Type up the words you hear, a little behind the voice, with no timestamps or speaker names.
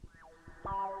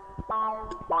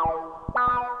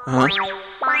Uh-huh.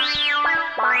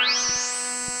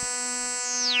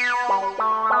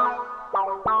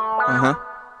 Uh-huh.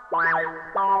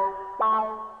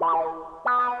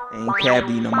 Ain't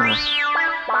Cabby no more.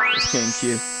 It's King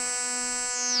Q.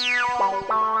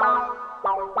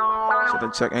 Should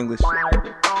I check English? I'm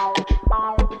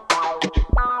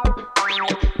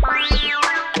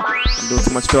doing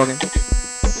too much talking.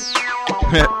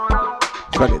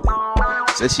 Fuck it then.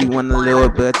 Said she want a little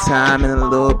bit of time and a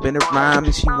little bit of rhyme,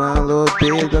 and she want a little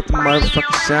bit of the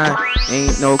motherfucking shine.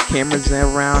 Ain't no cameras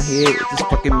around here, it's just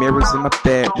fucking mirrors in my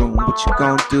bedroom. What you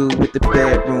gonna do with the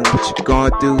bedroom? What you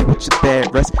gonna do with your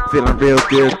bed rest? Feeling real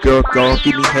good, girl, go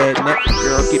give me head neck.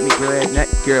 Girl, give me red neck,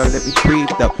 girl, let me breathe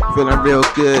though. Feeling real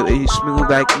good, you smooth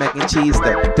like mac and cheese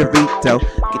though. Dorito,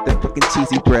 get the fucking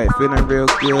cheesy bread. Feeling real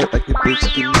good, like the bitch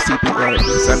give me CPR.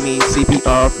 Yes, I mean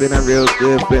CPR, feeling real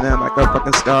good, feeling like a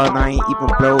fucking star, and I ain't even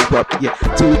blow up yet.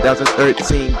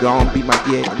 2013 gon' be my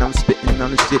year, and I'm spitting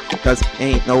on the shit, cause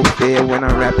ain't no fear when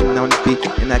I'm rapping on the beat.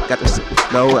 And I got a super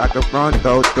flow, I can run,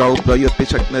 throw, blow your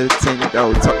bitch like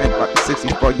Nintendo. Talking about the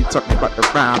 64, you talking about the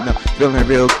rhyme now. Feeling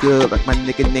real good, like my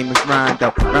nigga name is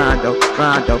Rondo,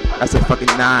 that's a fucking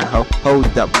 9-ho.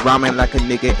 Hold up, rhyming like a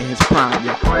nigga in his prime,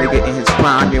 yo. Nigga in his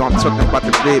prime, yo, I'm talking about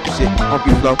the rib shit.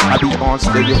 Funky flow, I be on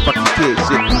stage with fucking kids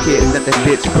shit. Kids let the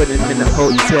bitch put him in the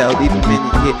hotel, leave him in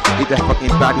the hit, leave that fucking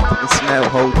body fucking smell.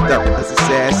 Hold up, that's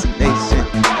assassination.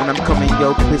 When I'm coming,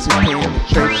 yo, pussy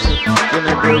penetration.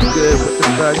 Feeling real good with the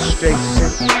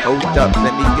frustration. Hold up,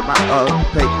 let me get my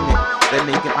payment. Let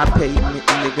me get my payment,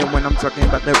 nigga. When I'm talking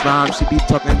about the rhyme, she be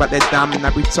talking about that diamond. I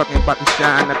be talking about the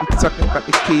shine. I be talking about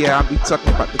the Kia. I be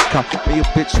talking about the car. Man, your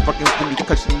bitch fucking with me,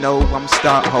 cause you know I'm a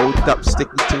star. Hold up,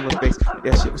 sticky to her face.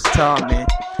 That shit was tall, man.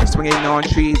 Swinging on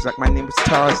trees like my name was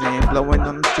Tarzan. Blowing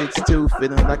on the shits too,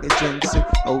 feeling like a jumpsuit.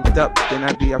 Hold up, then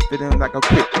I be feeling like a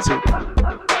quick too.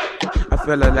 I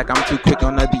feel like I'm too quick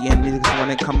on the beat, and niggas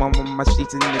wanna come on my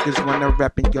sheets, and niggas wanna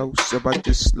rap, and yo, so I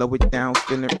just slow it down,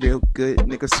 feeling real good.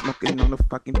 Niggas smoking on the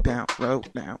fucking pound road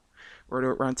now. Word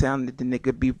around town that the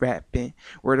nigga be rapping.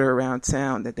 Word around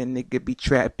town that the nigga be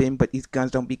trapping. But these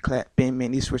guns don't be clapping.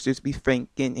 Man, these switchers be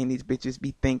thinking. And these bitches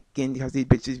be thinking. Because these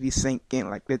bitches be sinking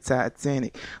like the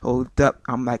Titanic. Hold up,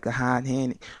 I'm like a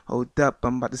high-handed. Hold up,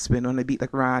 I'm about to spin on the beat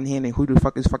like Ryan Hannon. Who the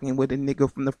fuck is fucking with a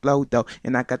nigga from the flow, though?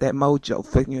 And I got that mojo,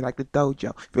 fucking like the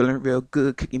dojo. Feeling real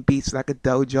good, kicking beats like a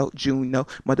dojo. Juno,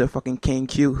 motherfucking King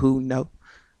Q, who know?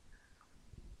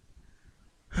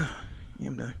 Yeah,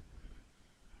 I'm done.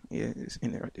 Yeah, it's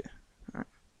in there right there.